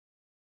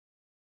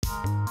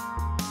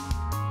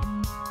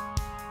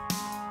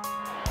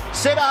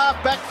Centre half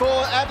back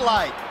for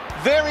Adelaide.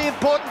 Very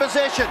important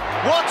possession.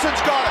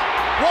 Watson's got it.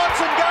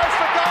 Watson goes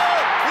for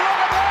goal. Look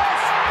at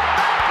this.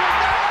 Matthew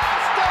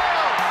Miller's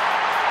down.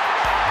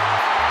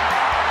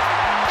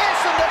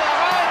 Essendon are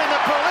home in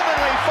the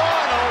preliminary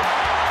final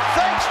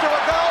thanks to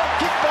a goal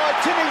kicked by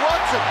Timmy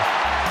Watson.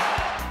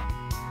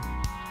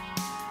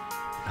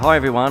 Hi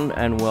everyone,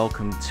 and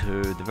welcome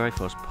to the very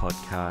first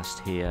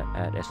podcast here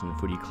at Essendon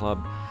Footy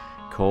Club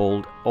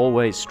called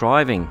Always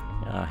Striving,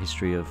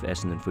 history of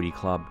Essendon Footy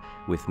Club,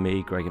 with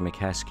me, Gregor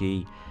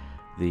McCaskey,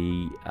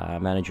 the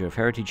manager of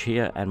Heritage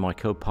here, and my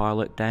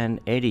co-pilot Dan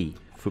Eddy,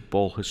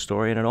 football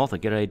historian and author.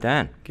 G'day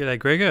Dan. G'day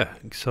Gregor.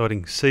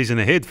 Exciting season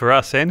ahead for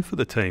us and for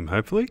the team,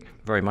 hopefully.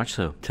 Very much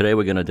so. Today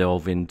we're going to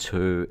delve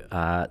into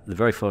the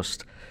very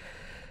first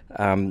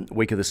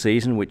week of the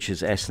season, which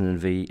is Essendon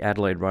v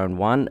Adelaide round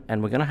 1,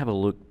 and we're going to have a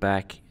look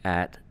back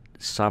at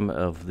some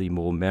of the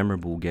more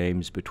memorable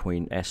games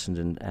between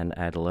Essendon and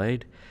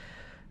Adelaide,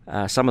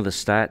 some of the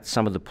stats,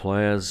 some of the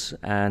players,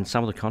 and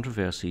some of the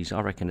controversies. I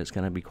reckon it's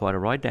going to be quite a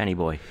ride, Danny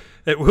boy.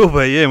 It will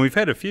be, yeah, and we've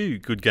had a few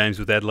good games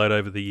with Adelaide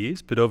over the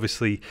years, but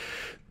obviously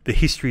the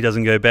history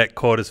doesn't go back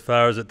quite as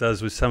far as it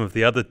does with some of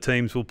the other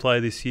teams we'll play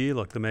this year,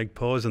 like the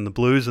Magpies and the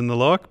Blues and the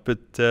like, but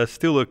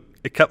still a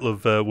couple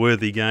of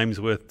worthy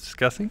games worth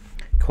discussing.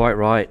 Quite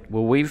right.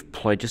 Well, we've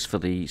played, just for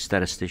the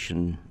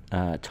statistician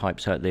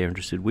types out there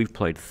interested, we've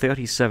played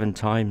 37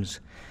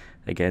 times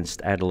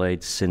against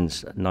Adelaide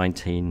since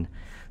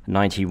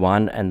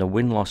 1991, and the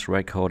win-loss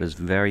record is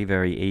very,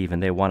 very even.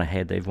 They're one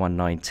ahead. They've won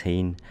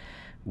 19.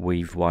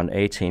 We've won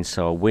 18,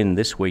 so a win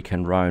this week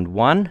in round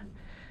 1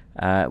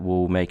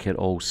 will make it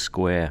all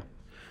square.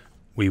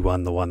 We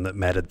won the one that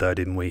mattered, though,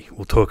 didn't we?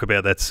 We'll talk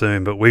about that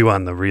soon, but we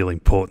won the real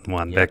important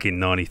one back in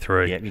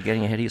 '93. Yeah, you're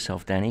getting ahead of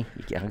yourself, Danny.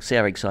 I can see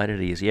how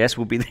excited he is. Yes,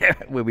 we'll be there.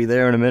 We'll be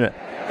there in a minute.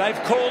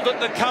 They've called it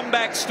the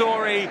comeback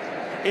story.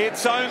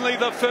 It's only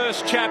the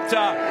first chapter,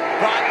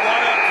 but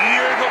what a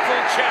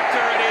beautiful chapter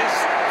it is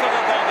for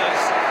the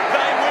Bombers.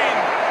 They win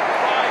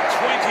by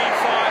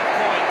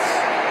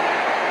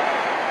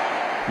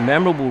 25 points.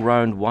 Memorable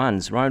round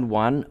ones. Round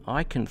 1,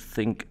 I can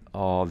think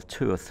of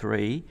 2 or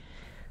 3.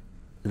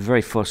 The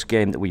very first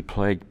game that we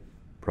played,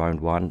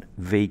 round 1,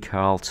 v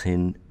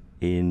Carlton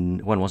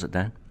in, when was it,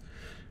 Dan?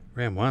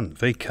 Round 1,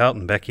 v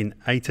Carlton back in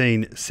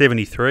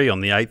 1873 on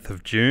the 8th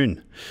of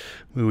June.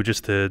 We were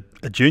just a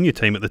junior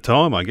team at the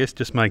time, I guess,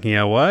 just making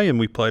our way, and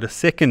we played a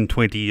second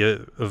 20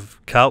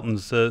 of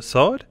Carlton's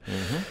side.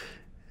 Mm-hmm.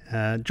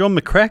 John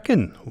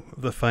McCracken,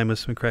 the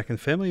famous McCracken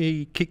family,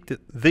 he kicked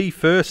the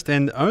first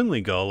and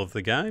only goal of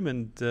the game,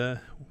 and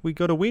we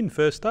got a win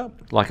first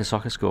up. Like a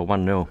soccer score,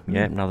 1-0.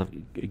 Yeah, another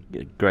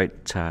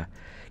great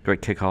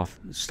kick-off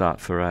start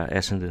for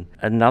Essendon.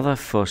 Another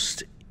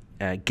first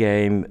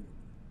game,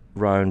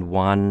 round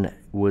 1,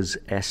 was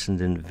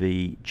Essendon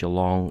v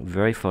Geelong,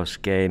 very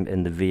first game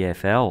in the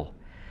VFL.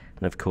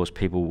 And of course,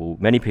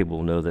 many people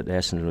will know that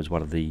Essendon was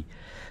one of the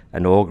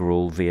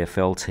inaugural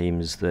VFL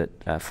teams that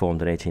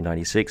formed in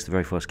 1896. The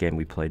very first game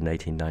we played in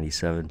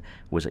 1897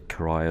 was at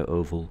Corio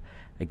Oval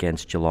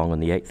against Geelong on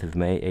the 8th of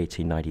May,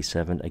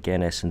 1897.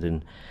 Again,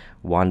 Essendon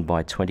won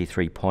by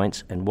 23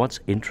 points. And what's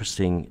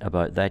interesting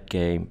about that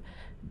game,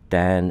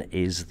 Dan,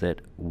 is that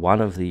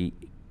one of the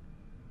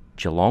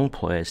Geelong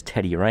players,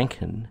 Teddy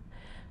Rankin,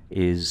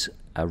 is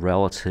a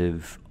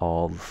relative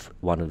of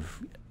one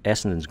of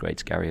Essendon's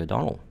greats, Gary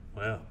O'Donnell.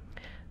 Wow.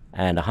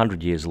 And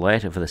 100 years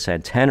later, for the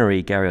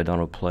centenary, Gary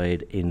O'Donnell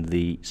played in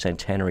the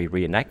centenary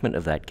reenactment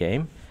of that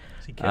game.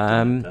 Was he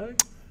captain that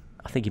day?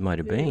 I think he might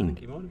have been. I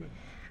think he might have been.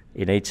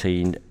 In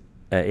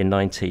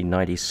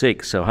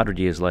 1996, so 100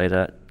 years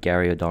later,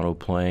 Gary O'Donnell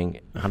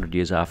playing 100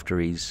 years after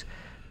his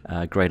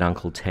great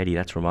uncle Teddy.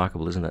 That's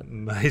remarkable, isn't it?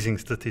 Amazing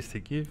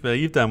statistic.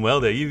 You've done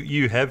well there.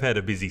 You have had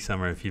a busy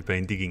summer if you've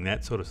been digging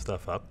that sort of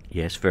stuff up.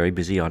 Yes, very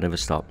busy. I never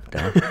stop,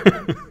 Dan.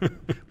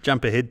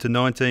 Jump ahead to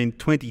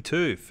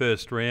 1922,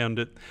 first round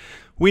at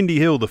Windy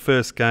Hill, the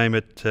first game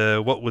at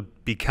what would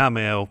become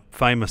our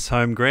famous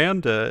home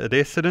ground at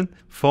Essendon.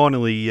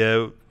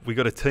 Finally, we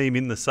got a team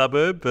in the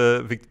suburb,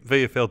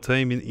 VFL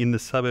team in the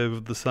suburb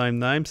of the same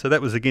name. So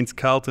that was against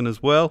Carlton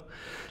as well,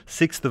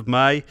 6th of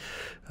May.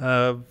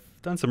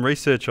 Done some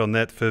research on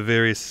that for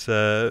various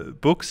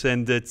books,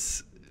 and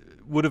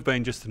would have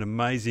been just an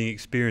amazing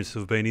experience to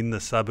have been in the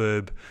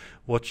suburb,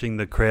 watching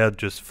the crowd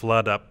just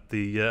flood up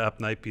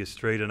Napier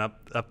Street and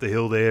up the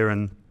hill there,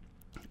 and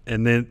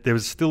then there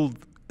was still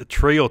a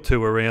tree or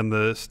two around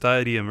the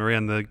stadium,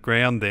 around the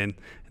ground then,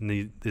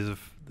 and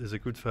there's a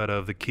good photo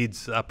of the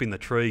kids up in the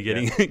tree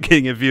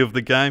getting a view of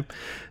the game.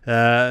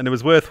 And it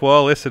was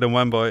worthwhile. Essendon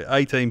won by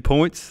 18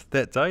 points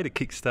that day to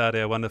kickstart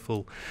our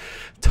wonderful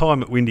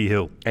time at Windy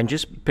Hill. And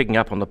just picking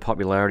up on the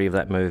popularity of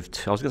that move,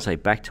 I was going to say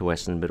back to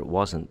Essendon, but it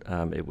wasn't.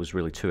 It was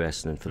really to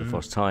Essendon for the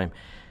first time.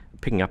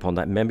 Picking up on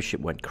that,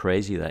 membership went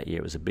crazy that year.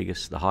 It was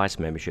the highest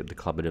membership the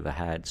club had ever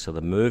had. So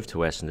the move to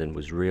Essendon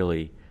was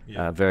really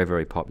very,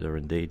 very popular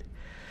indeed.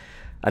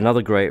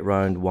 Another great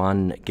round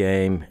 1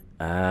 game.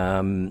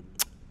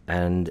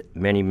 And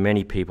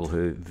many people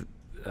who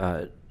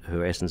are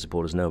Essendon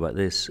supporters know about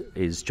this,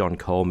 is John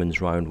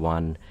Coleman's round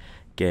 1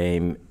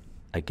 game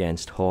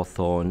against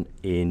Hawthorn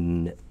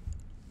in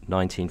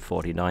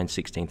 1949,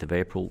 16th of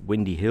April,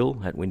 Windy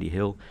Hill, at Windy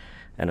Hill,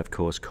 and of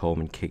course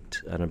Coleman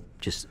kicked an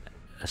just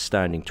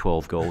astounding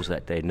 12 goals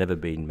that day, never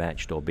been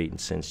matched or beaten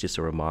since. Just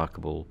a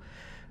remarkable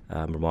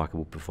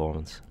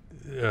performance.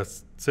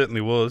 Yes,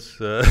 certainly was.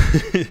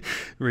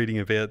 Reading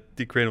about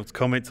Dick Reynolds'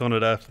 comments on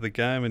it after the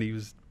game, and he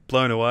was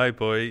blown away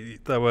by.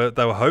 They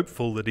were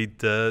hopeful that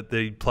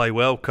he'd play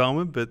well,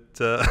 Coleman, but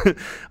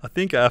I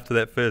think after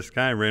that first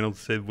game, Reynolds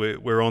said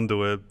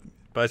we're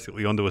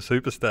basically onto a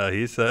superstar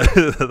here. So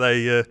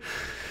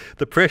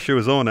the pressure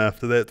was on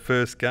after that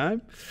first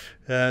game.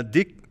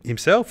 Dick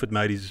himself had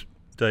made his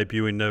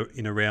debut in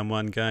a round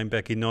one game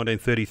back in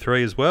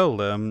 1933 as well,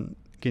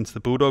 against the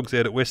Bulldogs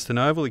out at Western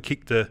Oval. He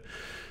kicked a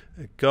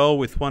goal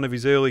with one of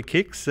his early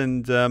kicks,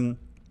 and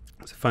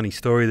it's a funny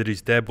story that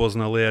his dad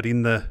wasn't allowed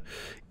in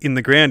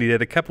the ground. He'd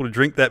had a couple to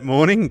drink that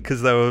morning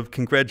because they were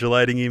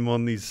congratulating him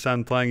on his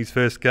son playing his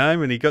first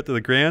game, and he got to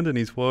the ground and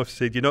his wife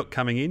said, "You're not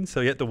coming in,"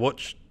 so he had to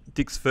watch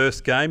Dick's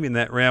first game in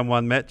that round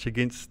one match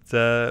against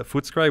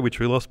Footscray, which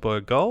we lost by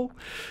a goal.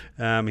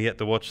 He had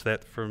to watch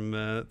that from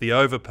the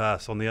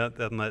overpass on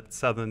that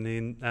southern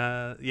end.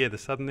 The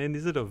southern end,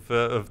 is it, of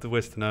the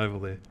Western Oval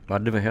there?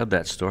 I'd never heard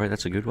that story.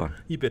 That's a good one.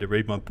 You better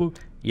read my book.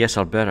 Yes,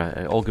 I'd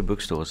better. All good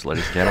bookstores,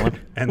 ladies and gentlemen.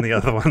 And the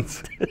other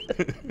ones.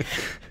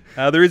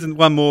 There isn't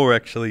one more,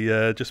 actually,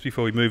 just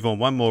before we move on.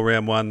 One more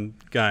round one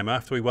game.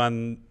 After we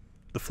won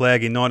the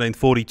flag in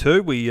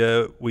 1942,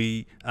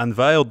 we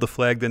unveiled the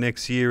flag the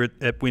next year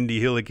at Windy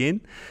Hill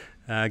again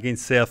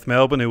against South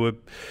Melbourne, who were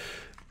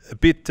a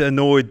bit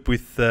annoyed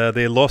with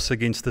their loss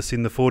against us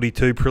in the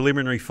 42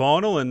 preliminary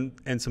final,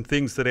 and some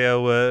things that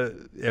our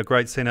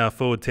great centre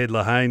forward Ted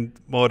Lahane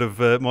might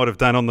have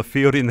done on the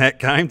field in that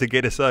game to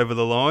get us over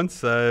the line.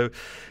 So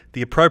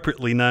the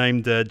appropriately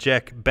named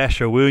Jack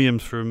Basher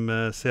Williams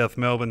from South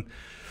Melbourne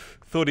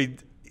thought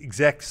he'd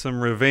exact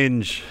some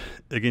revenge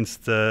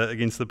against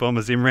the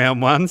Bombers in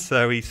round one,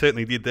 so he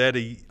certainly did that.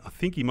 I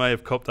think he may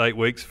have copped 8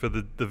 weeks for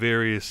the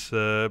various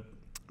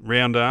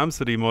round arms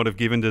that he might have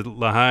given to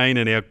Lahane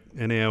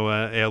and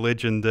our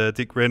legend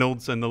Dick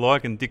Reynolds and the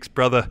like. And Dick's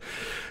brother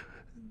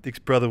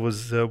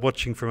was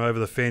watching from over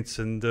the fence,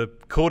 and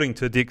according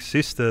to Dick's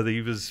sister,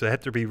 he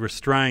had to be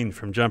restrained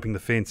from jumping the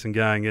fence and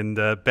going and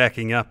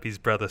backing up his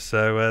brother.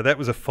 So that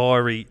was a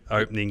fiery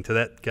opening to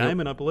that game,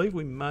 and I believe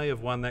we may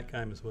have won that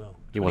game as well.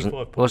 He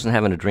wasn't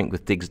having a drink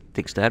with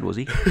Dick's dad, was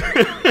he?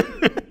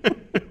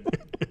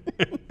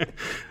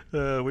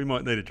 We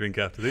might need a drink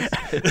after this.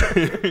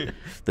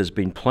 There's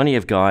been plenty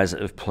of guys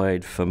that have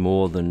played for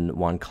more than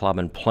one club,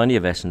 and plenty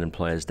of Essendon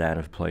players, Dan,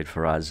 have played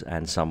for us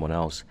and someone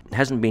else. It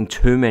hasn't been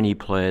too many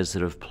players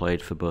that have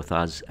played for both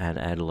us and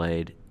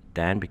Adelaide,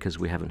 Dan, because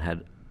we haven't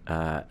had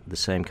the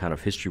same kind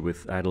of history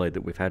with Adelaide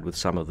that we've had with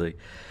some of the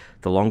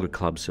longer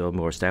clubs, or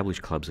more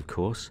established clubs, of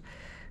course.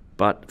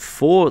 But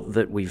 4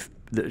 that we've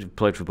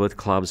played for both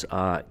clubs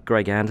are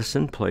Greg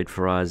Anderson, played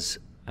for us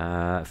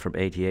from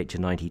 88 to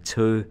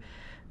 92,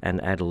 and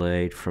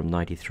Adelaide from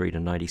 93 to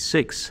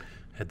 96.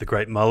 Had the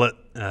great mullet,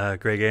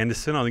 Greg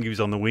Anderson. I think he was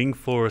on the wing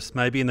for us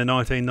maybe in the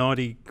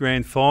 1990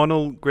 grand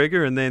final,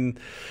 Gregor, and then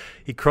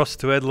he crossed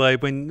to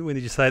Adelaide when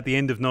did you say, at the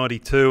end of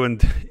 92,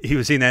 and he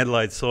was in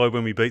Adelaide's side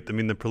when we beat them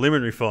in the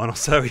preliminary final,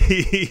 so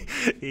he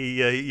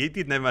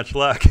didn't have much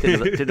luck.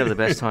 Didn't have the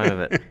best time of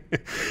it.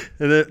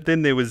 And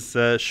then there was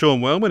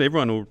Sean Wellman.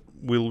 Everyone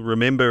will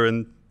remember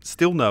and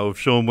still know of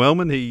Sean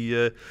Wellman.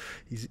 He's,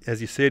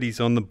 as you said, he's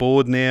on the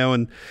board now,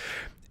 and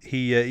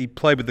he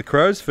played with the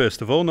Crows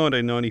first of all,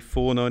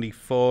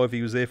 1994-95.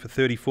 He was there for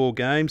 34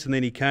 games, and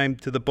then he came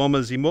to the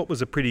Bombers in what was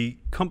a pretty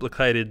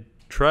complicated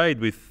trade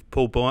with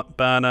Paul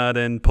Barnard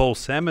and Paul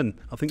Salmon.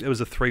 I think there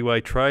was a 3-way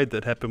trade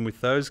that happened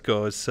with those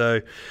guys. So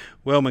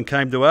Wellman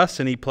came to us,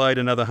 and he played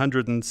another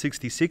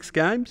 166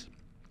 games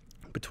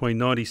between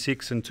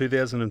 96 and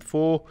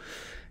 2004,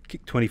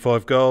 kicked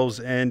 25 goals,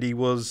 and he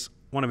was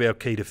one of our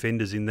key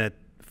defenders in that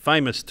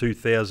famous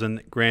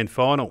 2000 grand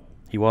final.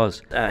 He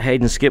was.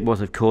 Hayden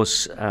Skipworth, of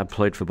course,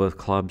 played for both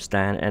clubs,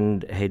 Dan,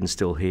 and Hayden's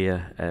still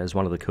here as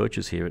one of the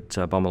coaches here at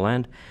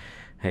Bomberland.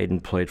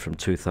 Hayden played from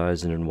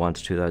 2001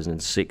 to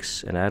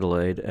 2006 in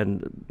Adelaide,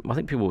 and I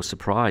think people were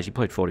surprised. He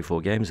played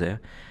 44 games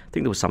there. I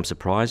think there was some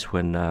surprise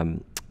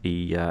when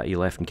he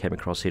left and came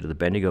across here to the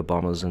Bendigo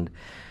Bombers, and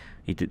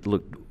he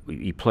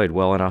played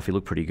well enough. He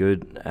looked pretty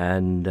good,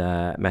 and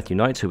Matthew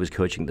Knights, who was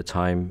coaching at the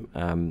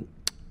time,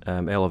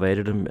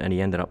 elevated him, and he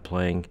ended up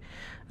playing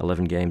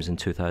 11 games in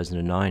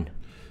 2009.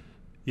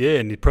 Yeah,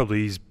 and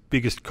probably his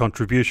biggest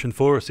contribution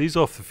for us is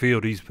off the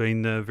field. He's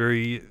been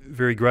very,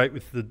 very great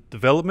with the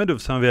development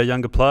of some of our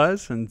younger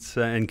players, and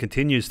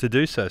continues to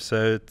do so.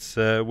 So it's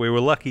we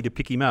were lucky to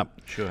pick him up.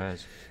 Sure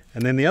has.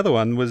 And then the other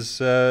one was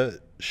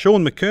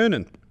Sean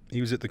McKernan. He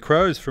was at the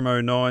Crows from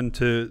 09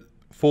 to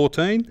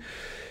 14.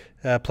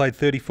 Played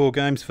 34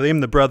 games for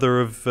them. The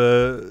brother of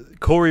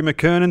Corey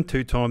McKernan,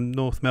 2-time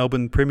North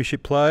Melbourne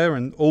Premiership player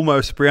and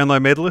almost Brownlow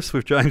medalist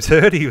with James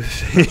Hurd. He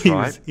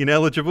was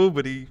ineligible,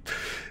 but he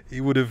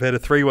would have had a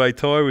 3-way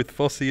tie with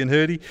Fossey and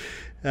Hurdy.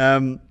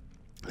 And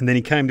then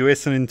he came to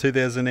Essendon in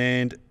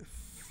 2005.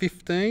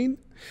 15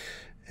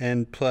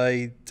 and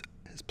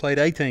has played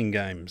 18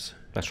 games.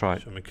 That's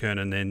right. Sean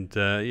McKernan,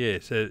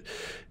 and so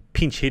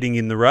pinch hitting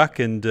in the ruck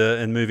and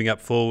moving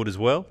up forward as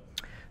well.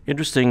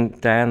 Interesting,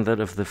 Dan, that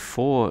of the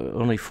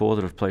only four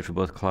that have played for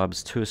both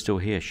clubs, two are still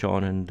here.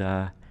 Sean and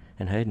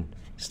Hayden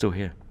still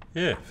here.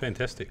 Yeah,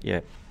 fantastic.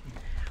 Yeah.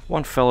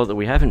 One fellow that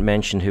we haven't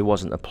mentioned who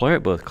wasn't a player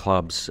at both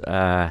clubs,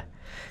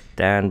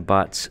 Dan,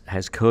 but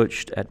has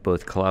coached at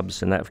both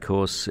clubs, and that, of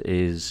course,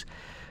 is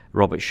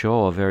Robert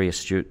Shaw, a very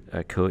astute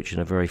coach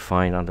and a very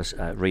fine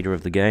reader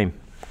of the game.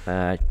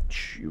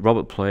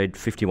 Robert played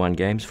 51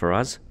 games for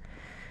us,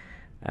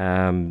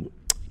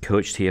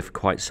 coached here for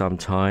quite some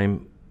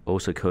time,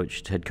 also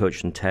head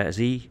coached in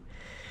Tassie,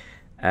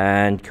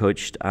 and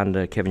coached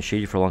under Kevin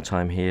Sheedy for a long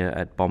time here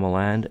at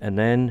Bomberland, and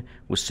then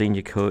was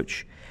senior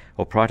coach,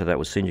 or prior to that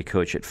was senior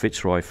coach at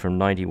Fitzroy from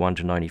 91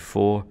 to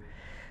 94,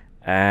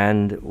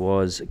 and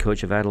was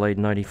coach of Adelaide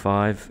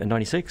 95 and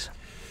 96.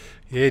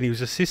 Yeah, and he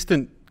was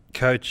assistant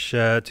coach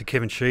to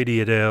Kevin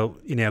Sheedy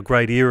in our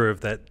great era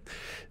of that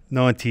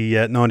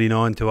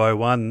 99 to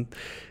 01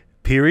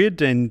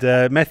 period, and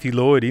Matthew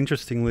Lloyd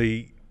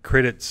interestingly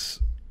credits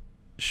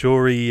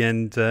Shorey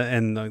and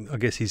I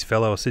guess his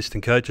fellow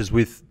assistant coaches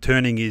with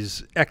turning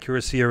his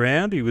accuracy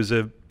around. He was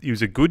a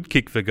good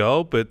kick for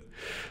goal, but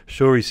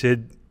Shorey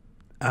said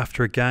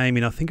after a game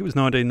in, I think it was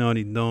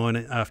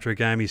 1999, after a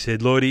game he said,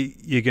 "Lloydie,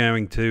 you're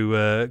going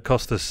to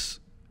cost us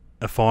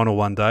a final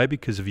one day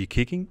because of your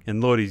kicking."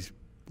 And Lloydie's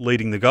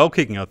leading the goal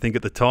kicking, I think,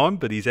 at the time,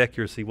 but his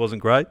accuracy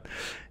wasn't great.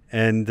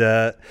 And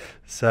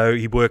so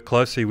he worked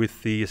closely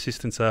with the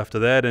assistants after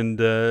that, and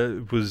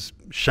was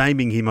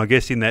shaming him, I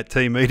guess, in that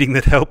team meeting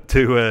that helped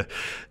to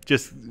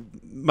just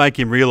make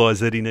him realise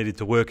that he needed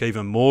to work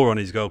even more on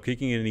his goal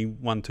kicking, and he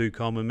won 2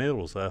 Coleman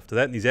medals after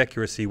that. And his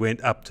accuracy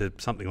went up to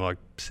something like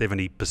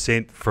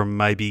 70% from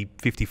maybe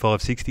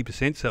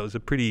 55-60%, so it was a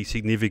pretty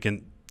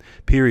significant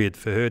period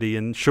for Hurdy,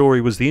 and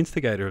Shorey was the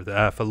instigator of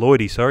that. For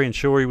Lloydie, sorry, and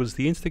Shorey was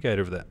the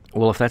instigator of that.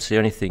 Well, if that's the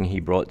only thing he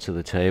brought to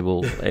the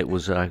table, it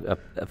was a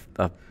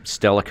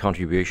stellar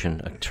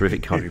contribution, a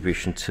terrific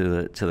contribution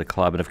to the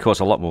club, and of course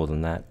a lot more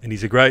than that. And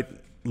he's a great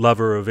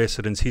lover of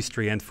Essendon's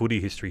history and footy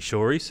history,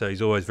 Shorey, so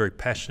he's always very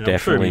passionate.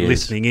 Definitely I'm sure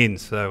he's listening in,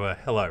 so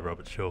hello,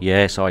 Robert Shaw.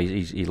 Yes,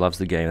 he loves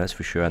the game, that's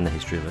for sure, and the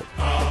history of it.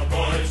 Our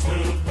boys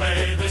who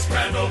play this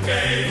grand old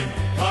game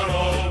are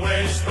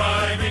always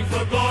striving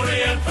for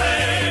glory and fame.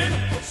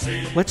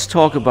 Let's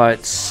talk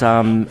about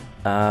some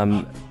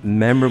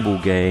memorable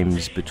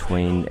games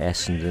between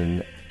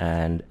Essendon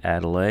and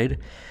Adelaide.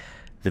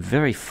 The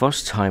very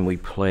first time we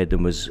played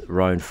them was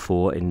round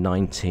 4 in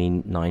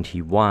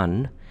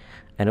 1991,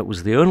 and it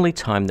was the only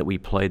time that we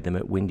played them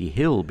at Windy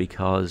Hill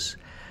because,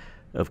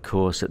 of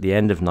course, at the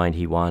end of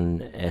 91,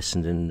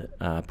 Essendon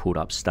pulled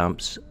up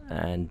stumps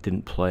and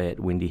didn't play at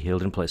Windy Hill,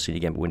 didn't play a senior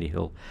game at Windy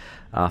Hill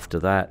after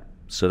that.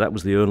 So that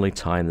was the only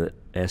time that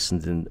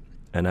Essendon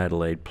and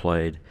Adelaide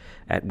played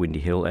at Windy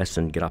Hill.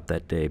 Essendon got up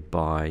that day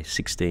by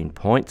 16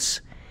 points,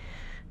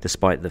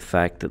 despite the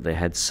fact that they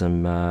had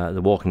some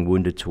the walking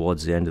wounded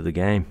towards the end of the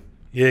game.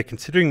 Yeah,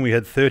 considering we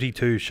had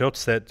 32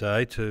 shots that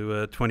day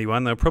to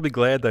 21, they were probably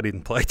glad they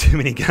didn't play too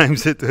many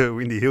games at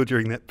Windy Hill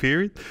during that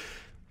period.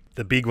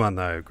 The big one,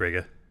 though,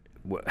 Gregor.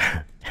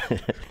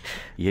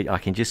 I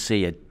can just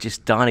see you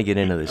just dying to get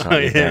into this. Oh,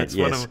 yeah,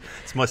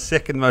 it's my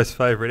second most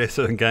favourite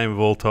Essendon game of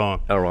all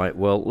time. All right,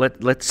 well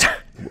let's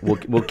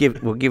we'll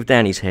give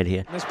Dan his head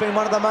here. It's been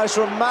one of the most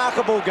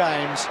remarkable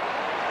games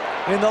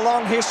in the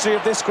long history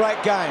of this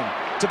great game.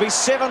 To be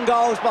 7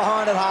 goals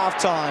behind at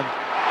half-time.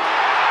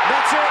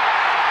 That's it.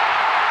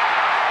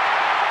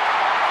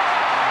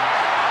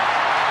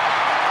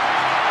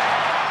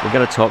 We're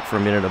going to talk for a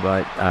minute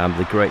about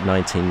the great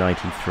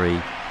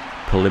 1993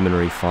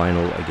 preliminary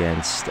final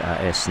against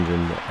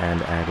Essendon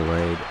and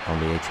Adelaide on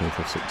the 18th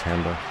of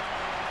September,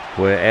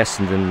 where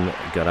Essendon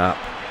got up.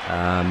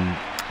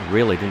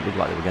 Really didn't look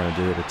like they were going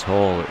to do it at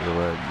all. There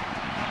were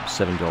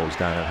 7 goals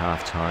down at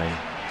half-time,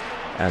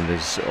 and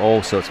there's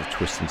all sorts of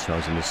twists and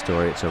turns in this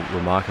story. It's a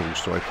remarkable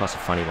story, plus a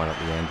funny one at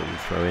the end that we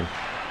throw in.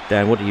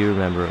 Dan, what do you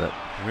remember of it?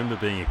 I remember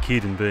being a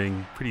kid and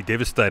being pretty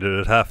devastated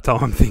at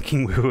half-time,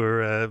 thinking we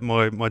were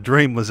my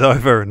dream was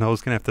over and I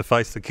was going to have to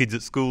face the kids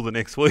at school the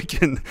next week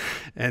and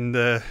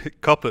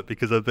cop it,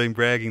 because I'd been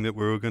bragging that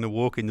we were going to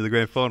walk into the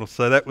grand final.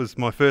 So that was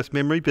my first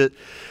memory. But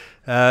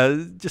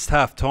just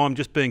half-time,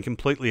 just being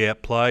completely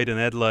outplayed, and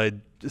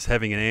Adelaide just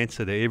having an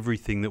answer to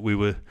everything that we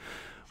were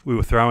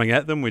throwing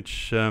at them,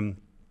 which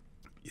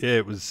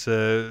it was.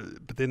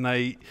 But then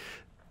they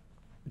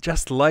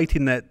just late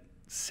in that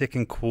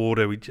second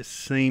quarter, we just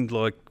seemed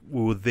like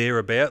we were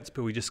thereabouts,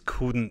 but we just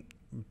couldn't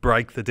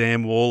break the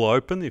damn wall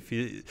open.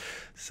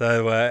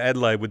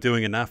 Adelaide were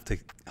doing enough to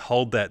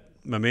hold that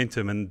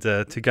momentum, and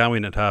to go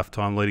in at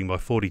half-time leading by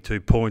 42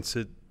 points,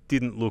 it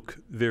didn't look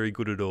very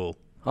good at all.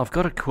 I've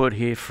got a quote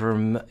here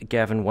from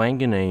Gavin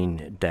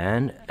Wanganeen,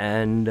 Dan,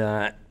 and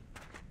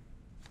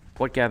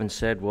what Gavin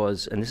said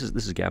was, and this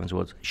is Gavin's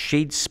words,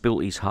 "She'd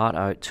spilt his heart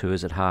out to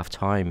us at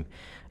half-time.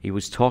 He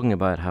was talking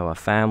about how our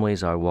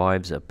families, our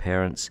wives, our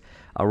parents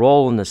are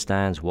all in the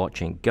stands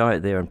watching. Go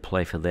out there and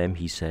play for them,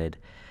 he said.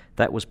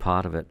 That was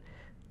part of it.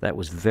 That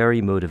was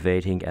very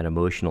motivating and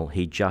emotional.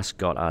 He just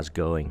got us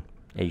going.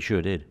 He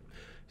sure did.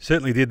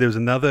 Certainly did. There was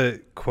another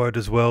quote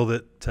as well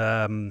that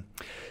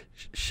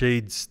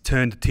Sheeds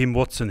turned to Tim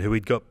Watson, who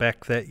he'd got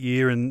back that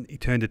year, and he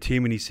turned to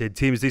Tim and he said,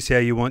 "Tim, is this how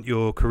you want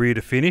your career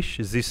to finish?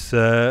 Is this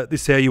how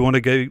you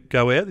want to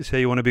go out? This how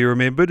you want to be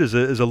remembered as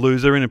a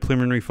loser in a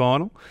preliminary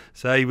final?"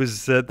 So he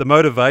was the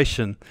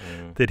motivation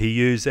that he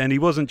used, and it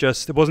wasn't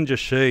just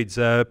Sheeds.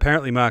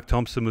 Apparently, Mark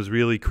Thompson was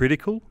really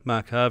critical.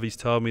 Mark Harvey's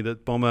told me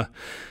that Bomber,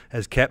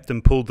 as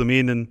captain, pulled them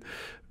in and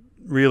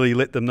really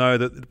let them know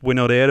that we're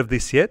not out of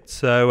this yet.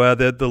 So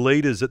the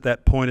leaders at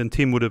that point, and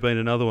Tim would have been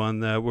another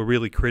one, were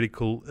really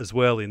critical as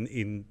well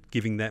in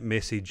giving that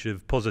message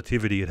of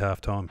positivity at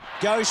halftime.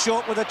 Go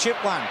short with a chip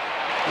one.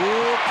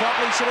 Ooh,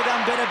 probably should have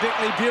done better.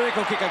 Bickley. Buick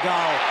will kick a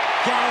goal.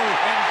 Go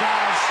and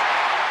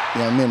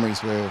does.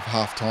 Memories were of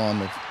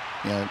half-time of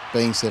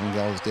being 7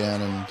 goals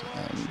down and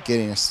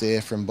getting a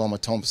stare from Bomber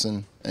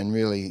Thompson, and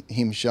really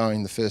him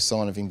showing the first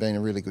sign of him being a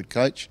really good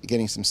coach,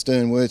 getting some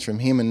stern words from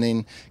him, and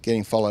then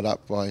getting followed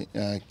up by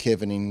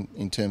Kevin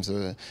in terms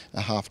of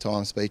a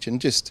half-time speech,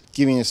 and just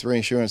giving us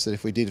reassurance that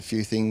if we did a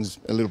few things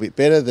a little bit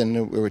better, then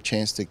we were a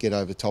chance to get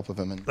over the top of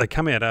them. And they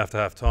come out after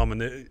half-time,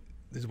 and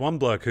there's one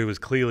bloke who was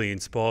clearly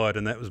inspired,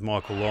 and that was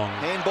Michael Long.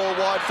 Handball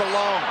wide for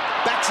Long.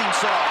 Backs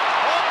himself.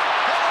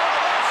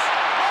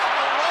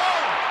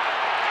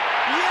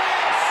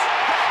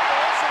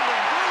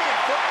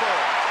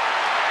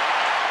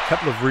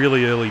 Couple of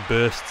really early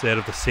bursts out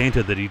of the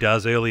centre that he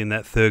does early in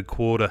that third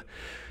quarter,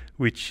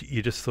 which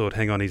you just thought,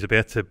 hang on, he's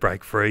about to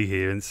break free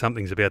here and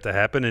something's about to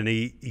happen. And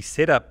he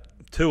set up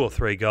 2 or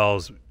 3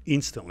 goals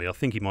instantly. I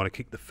think he might have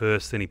kicked the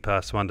first, then he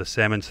passed one to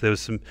Salmon. So there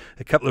was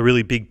a couple of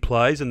really big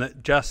plays, and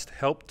that just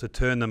helped to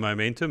turn the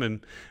momentum. And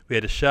we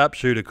had a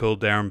sharpshooter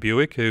called Darren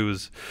Buick who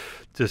was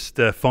just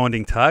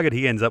finding target.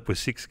 He ends up with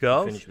 6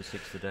 goals. Finished with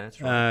 6 today, that's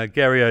right.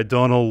 Gary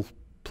O'Donnell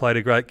played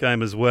a great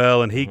game as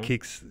well, and he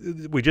kicks.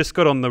 We just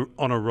got on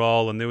a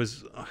roll, and there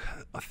was,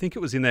 I think it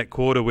was in that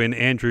quarter when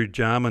Andrew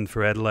Jarman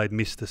for Adelaide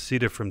missed a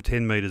sitter from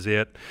 10 metres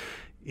out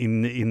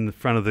in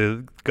front of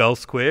the goal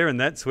square, and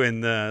that's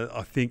when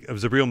I think it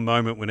was a real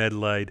moment when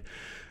Adelaide,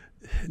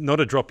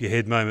 not a drop your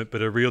head moment,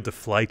 but a real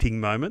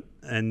deflating moment,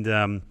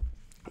 and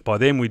by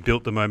then we'd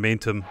built the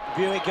momentum.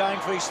 Buick going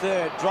for his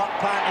third drop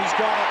punt. He's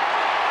got it.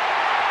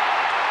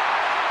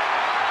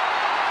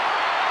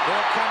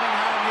 They're coming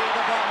home here,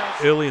 the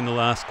Bombers. Early in the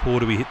last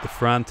quarter, we hit the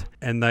front,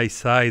 and they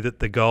say that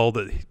the goal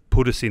that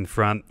put us in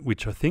front,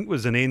 which I think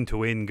was an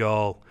end-to-end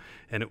goal,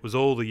 and it was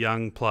all the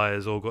young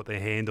players all got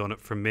their hand on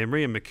it from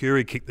memory, and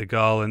McCurry kicked the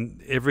goal,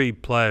 and every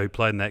player who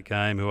played in that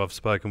game who I've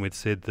spoken with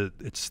said that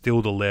it's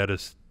still the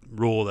loudest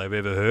roar they've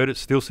ever heard. It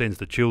still sends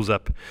the chills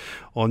up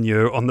on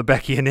the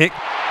back of your neck.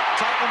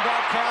 Taken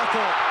by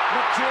Cowthorpe.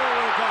 McCurry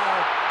will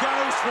go.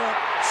 Goes for it.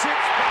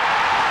 Sits back.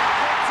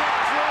 Gets it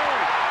through.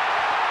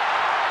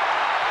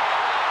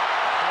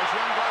 Those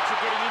young blokes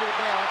are getting into it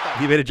now, aren't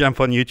they? You better jump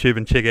on YouTube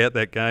and check out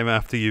that game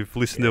after you've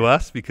listened to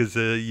us, because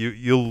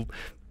you'll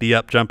be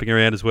up jumping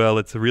around as well.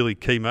 It's a really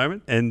key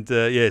moment. And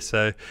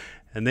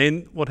and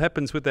then what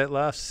happens with that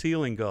last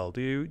ceiling goal?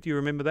 Do you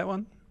remember that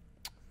one?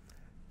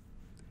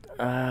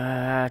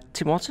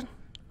 Tim Watson,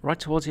 right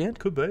towards the end?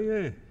 Could be,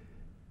 yeah.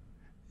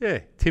 Yeah,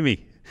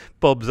 Timmy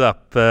bobs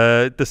up,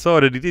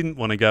 decided he didn't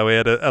want to go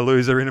out a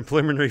loser in a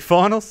preliminary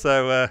final,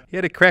 so he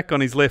had a crack on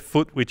his left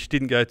foot, which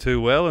didn't go too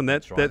well, and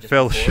that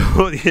fell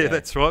short. Yeah,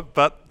 that's right.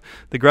 But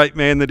the great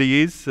man that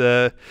he is,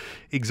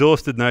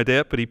 exhausted no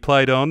doubt, but he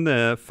played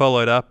on,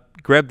 followed up,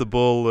 grabbed the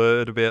ball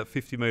at about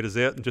 50 metres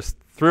out and just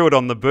threw it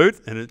on the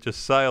boot, and it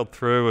just sailed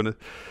through. And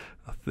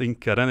I don't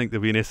think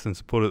there'll be an Essendon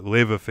supporter that will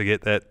ever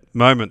forget that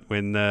moment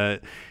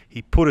when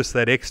he put us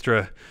that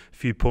extra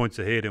few points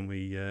ahead, and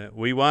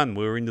we won.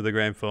 We were into the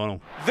grand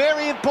final.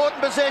 Very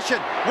important possession.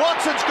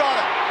 Watson's got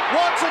it.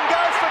 Watson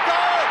goes for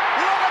goal.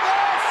 Look at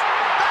this.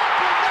 Back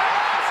with the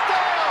last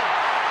down.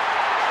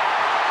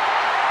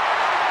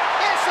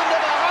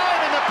 Essendon are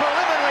home in the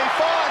preliminary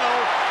final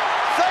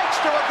thanks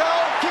to a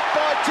goal kicked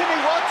by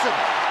Timmy Watson.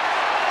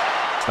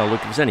 Now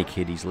look, if there's any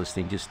kiddies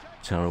listening, just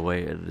turn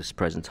away at this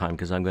present time,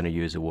 because I'm going to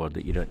use a word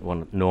that you don't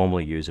want to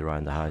normally use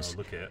around the house. Oh,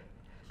 look out.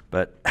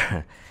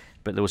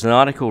 But there was an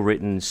article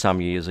written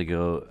some years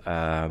ago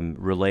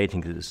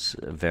relating to this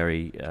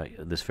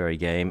very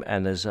game,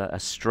 and there's a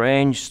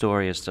strange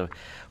story as to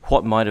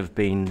what might have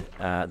been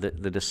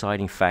the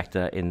deciding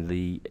factor in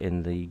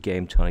the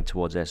game turning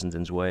towards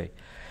Essendon's way.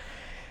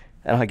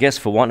 And I guess,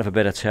 for want of a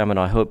better term, and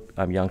I hope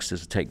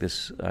youngsters take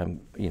this,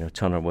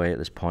 turn away at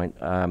this point.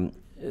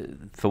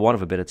 For want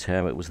of a better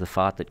term, it was the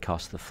fart that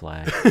cost the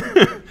flag.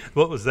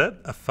 What was that?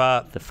 A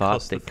fart? The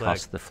fart that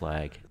cost the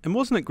flag. And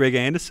wasn't it Greg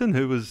Anderson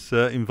who was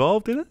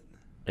involved in it?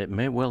 It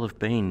may well have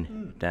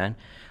been, Dan.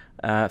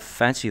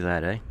 Fancy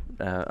that, eh?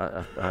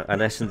 An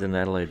Essendon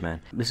Adelaide man.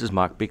 This is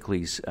Mark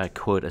Bickley's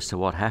quote as to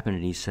what happened,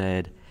 and he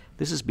said,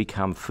 "This has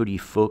become footy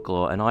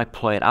folklore, and I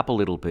play it up a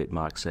little bit,"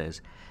 Mark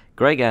says.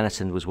 Greg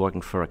Anderson was working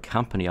for a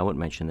company, I won't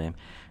mention them,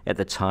 at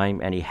the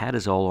time, and he had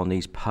us all on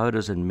these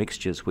powders and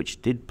mixtures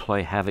which did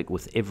play havoc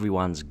with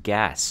everyone's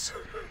gas.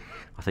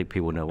 I think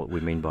people know what we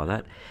mean by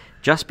that.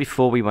 Just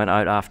before we went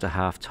out after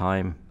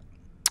half-time,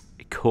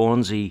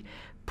 Cornsey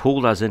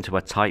pulled us into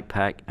a tight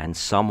pack and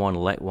someone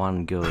let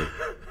one go.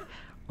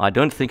 I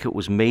don't think it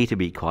was me, to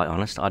be quite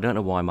honest. I don't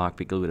know why Mark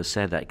Bickley would have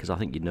said that, because I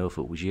think you'd know if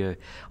it was you.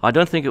 I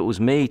don't think it was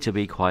me, to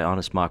be quite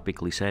honest, Mark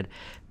Bickley said,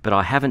 but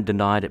I haven't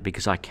denied it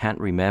because I can't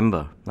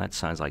remember. That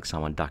sounds like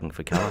someone ducking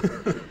for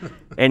cover.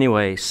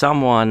 Anyway,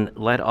 someone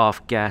let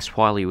off gas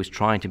while he was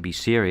trying to be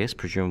serious,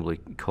 presumably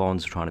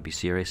Corns trying to be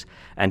serious,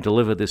 and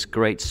deliver this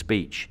great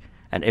speech,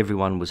 and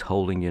everyone was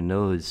holding their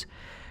nose.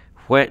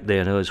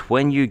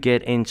 When you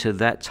get into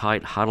that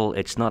tight huddle,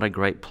 it's not a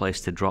great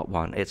place to drop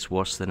one. It's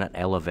worse than an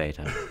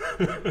elevator.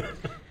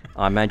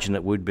 I imagine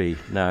it would be.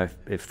 Now,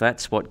 if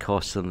that's what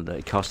cost them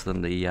the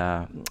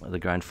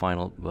grand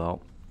final,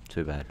 well,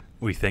 too bad.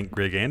 We thank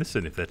Greg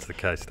Anderson if that's the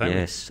case, don't we?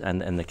 Yes,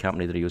 and the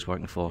company that he was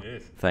working for.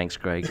 Yes. Thanks,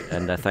 Greg,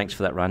 and thanks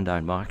for that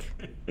rundown, Mark.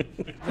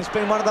 It's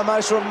been one of the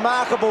most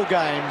remarkable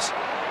games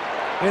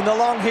in the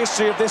long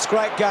history of this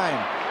great game.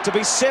 To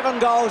be 7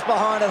 goals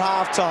behind at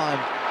half-time.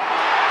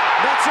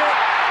 That's it.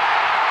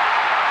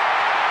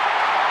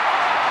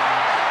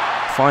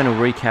 Final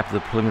recap of the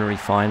preliminary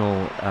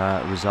final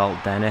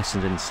result. Dan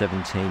Essendon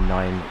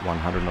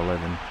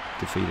 17-9-111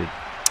 defeated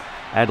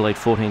Adelaide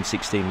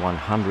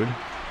 14-16-100.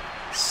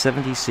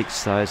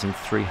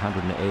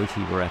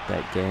 76,380 were at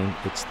that game.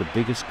 It's the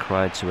biggest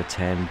crowd to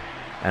attend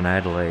an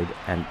Adelaide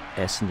and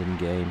Essendon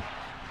game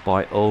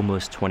by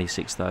almost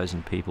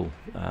 26,000 people.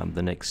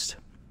 The next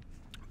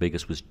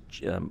biggest was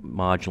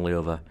marginally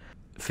over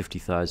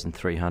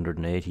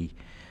 50,380.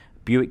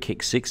 Buick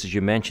kicked 6, as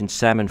you mentioned.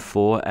 Salmon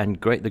 4, and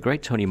the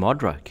great Tony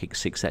Modra kicked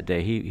 6 that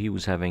day. He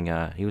was having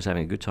a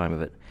good time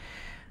of it.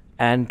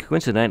 And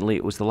coincidentally,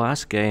 it was the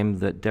last game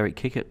that Derek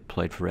Kickett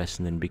played for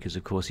Essendon, because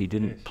of course he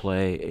didn't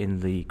play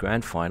in the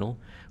grand final.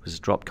 It was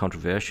dropped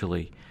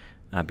controversially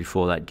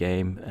before that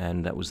game,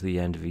 and that was the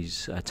end of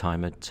his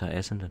time at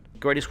Essendon.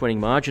 Greatest winning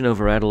margin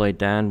over Adelaide,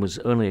 Dan, was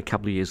only a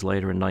couple of years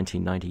later in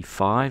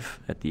 1995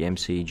 at the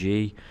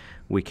MCG.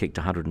 We kicked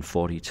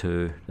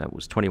 142. That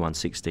was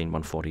 21-16,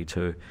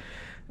 142.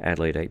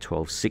 Adelaide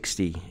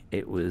 8-12-60.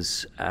 It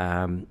was,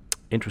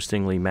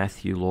 interestingly,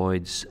 Matthew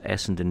Lloyd's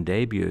Essendon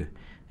debut,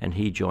 and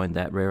he joined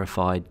that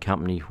rarefied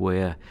company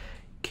where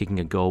kicking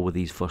a goal with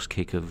his first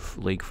kick of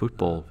league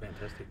football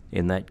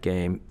in that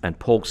game. And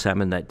Paul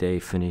Salmon that day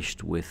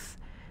finished with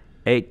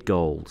 8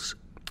 goals.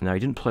 Now, he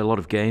didn't play a lot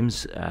of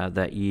games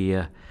that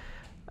year,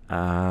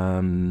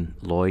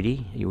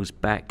 Lloydie. He was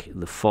back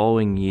the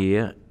following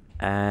year,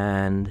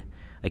 and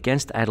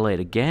against Adelaide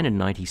again in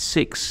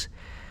 96,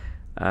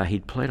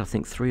 he'd played, I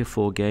think, 3 or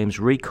 4 games,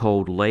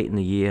 recalled late in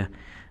the year,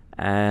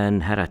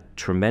 and had a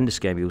tremendous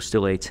game. He was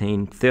still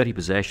 18, 30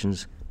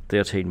 possessions,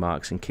 13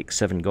 marks, and kicked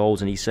 7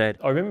 goals. And he said,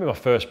 I remember my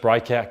first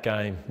breakout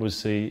game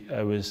was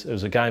it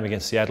was a game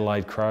against the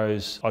Adelaide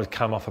Crows. I'd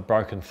come off a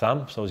broken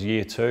thumb, so I was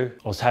year 2.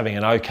 I was having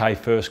an okay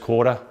first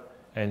quarter,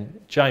 and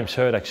James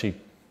Hurd actually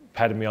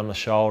patted me on the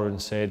shoulder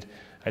and said,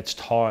 it's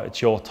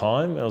your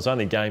time. And it was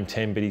only game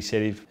 10, but he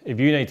said, if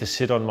you need to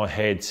sit on my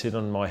head,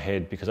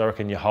 because I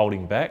reckon you're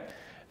holding back.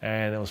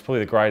 And it was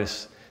probably the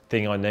greatest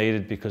thing I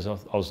needed, because I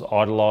was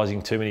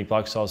idolising too many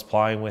blokes I was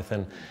playing with,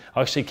 and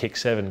I actually kicked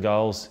 7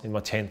 goals in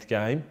my 10th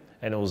game,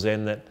 and it was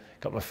then that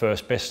got my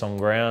first best on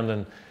ground,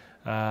 and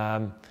I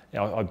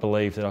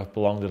believe that I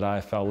belonged at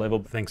AFL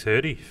level. Thanks,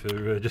 Hurdy,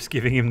 for just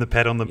giving him the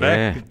pat on the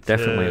back. Yeah,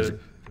 definitely.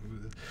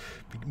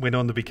 Went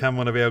on to become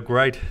one of our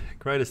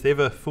greatest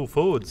ever full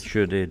forwards.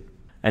 Sure did.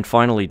 And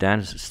finally, Dan,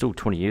 it's still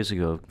 20 years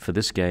ago for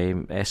this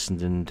game,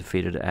 Essendon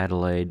defeated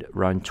Adelaide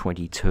round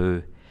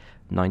 22,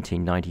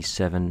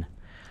 1997,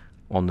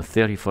 on the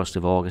 31st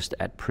of August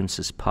at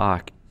Princes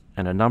Park.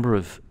 And a number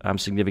of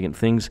significant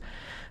things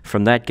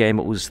from that game.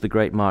 It was the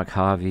great Mark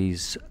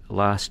Harvey's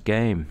last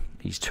game,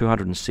 his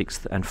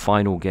 206th and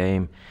final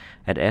game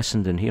at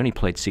Essendon. He only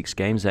played 6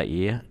 games that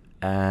year,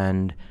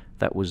 and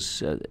that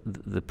was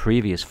the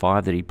previous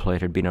 5 that he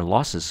played had been in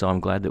losses. So I'm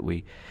glad that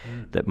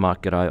that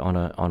Mark got out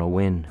on a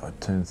win. I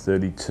turned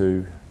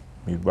 32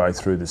 midway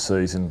through the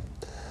season.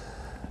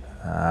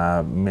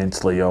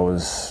 Mentally, I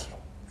was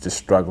just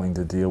struggling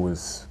to deal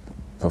with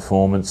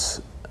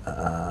performance.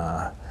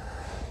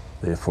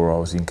 Therefore, I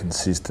was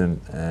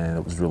inconsistent, and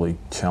it was really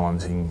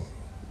challenging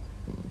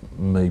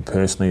me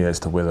personally as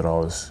to whether I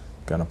was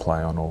going to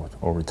play on or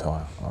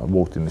retire. I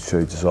walked in the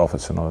Sheets'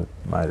 office and I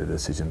made a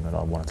decision that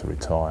I wanted to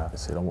retire. I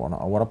said, I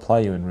want to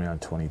play you in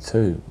round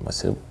 22. I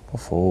said,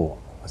 what for?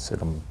 I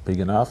said, I'm big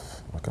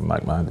enough, I can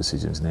make my own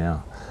decisions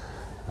now.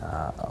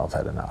 I've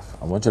had enough.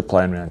 I want you to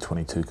play in round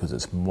 22 because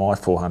it's my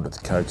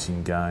 400th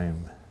coaching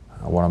game.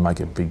 I want to make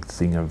a big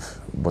thing of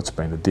what's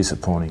been a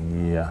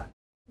disappointing year.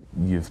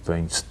 You've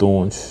been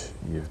staunch,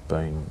 you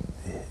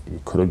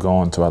could have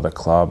gone to other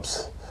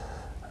clubs,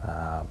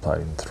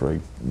 played in 3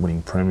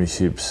 winning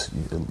premierships,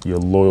 your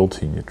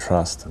loyalty and your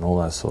trust and all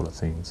those sort of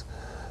things.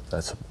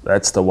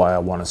 that's the way I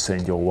want to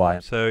send your way.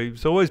 So he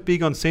was always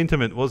big on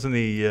sentiment, wasn't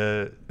he?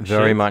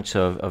 Very much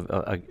so.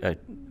 A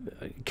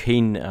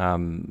keen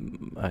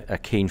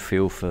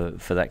feel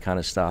for that kind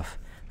of stuff.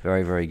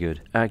 Very, very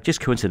good. Just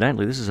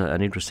coincidentally, this is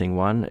an interesting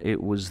one.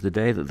 It was the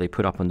day that they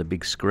put up on the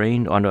big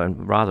screen,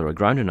 rather a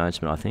ground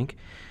announcement, I think,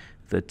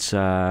 that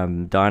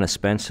Diana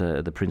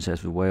Spencer, the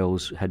Princess of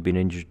Wales, had been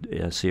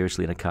injured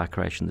seriously in a car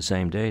crash on the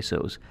same day. So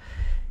it was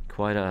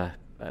quite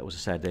it was a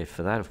sad day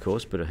for that, of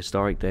course, but a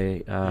historic day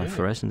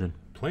for Essendon.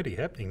 Plenty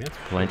happening, that's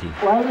plenty.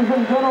 Ladies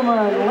and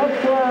gentlemen,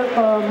 let's hear it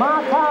for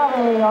Mark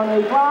Harvey on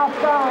his last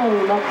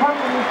game,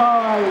 accompanied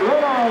by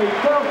Renee,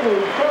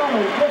 Chelsea,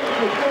 Shannon,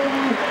 Jessica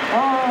Stevie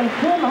and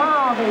Tim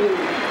Harvey.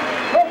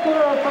 Let's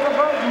hear it for the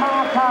great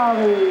Mark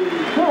Harvey.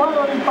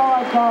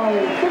 205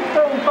 games,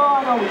 16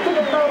 finals, 6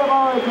 State of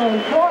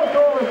Origin, twice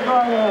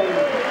All-Australian,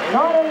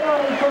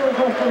 1992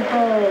 Western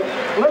third,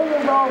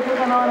 leading goal to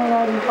the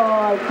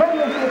 1985,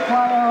 Premiership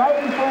player,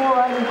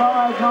 84,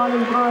 85,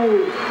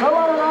 93. The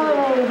one and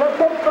only, the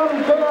kid from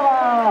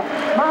Taylor,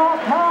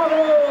 Mark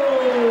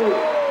Harvey.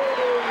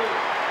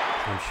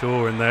 I'm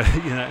sure, and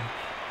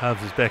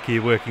Hubs is back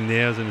here working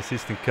now as an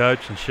assistant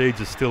coach, and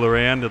Sheeds is still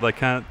around, and they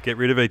can't get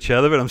rid of each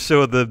other. But I'm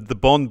sure the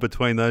bond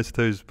between those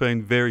two has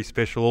been very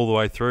special all the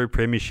way through.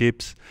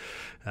 Premierships,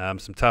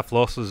 some tough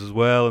losses as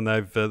well, and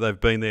they've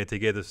been there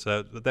together.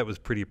 So that was a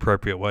pretty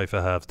appropriate way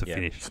for Hubs to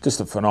finish. Just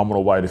a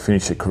phenomenal way to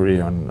finish a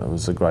career, and it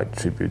was a great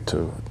tribute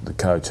to the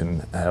coach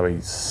and how he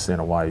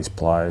sent away his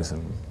players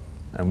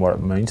and what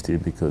it means to you,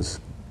 because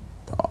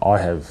I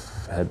have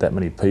had that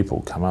many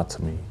people come up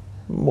to me,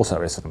 more so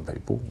Essendon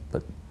people,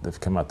 but they've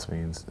come up to me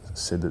and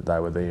said that they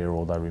were there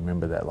or they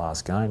remember that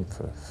last game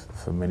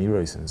for many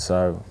reasons.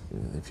 So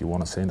if you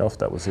want to send off,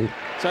 that was it.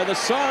 So the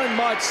siren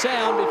might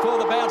sound before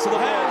the bounce of the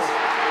ball.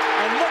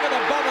 And look at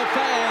the Bomber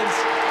fans.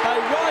 They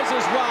rise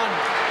as one.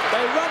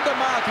 They run to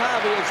Mark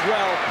Harvey as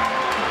well.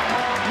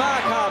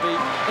 Mark Harvey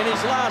in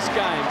his last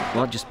game.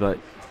 Well, just about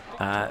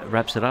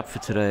wraps it up for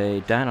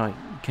today. Dan, I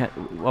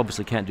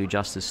obviously can't do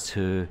justice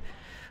to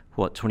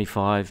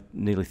 25,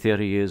 nearly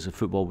 30 years of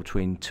football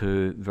between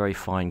two very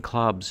fine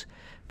clubs.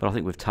 But I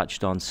think we've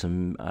touched on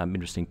some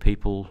interesting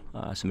people,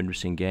 some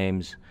interesting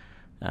games,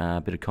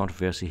 a bit of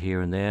controversy here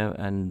and there,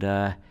 and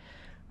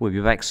we'll be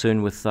back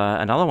soon with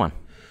another one.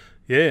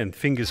 Yeah, and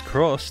fingers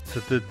crossed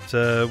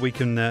that we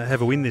can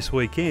have a win this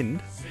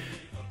weekend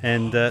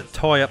and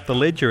tie up the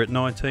ledger at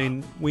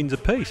 19 wins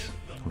apiece.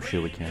 I'm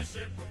sure we can.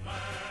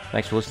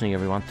 Thanks for listening,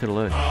 everyone.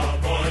 Toodaloo.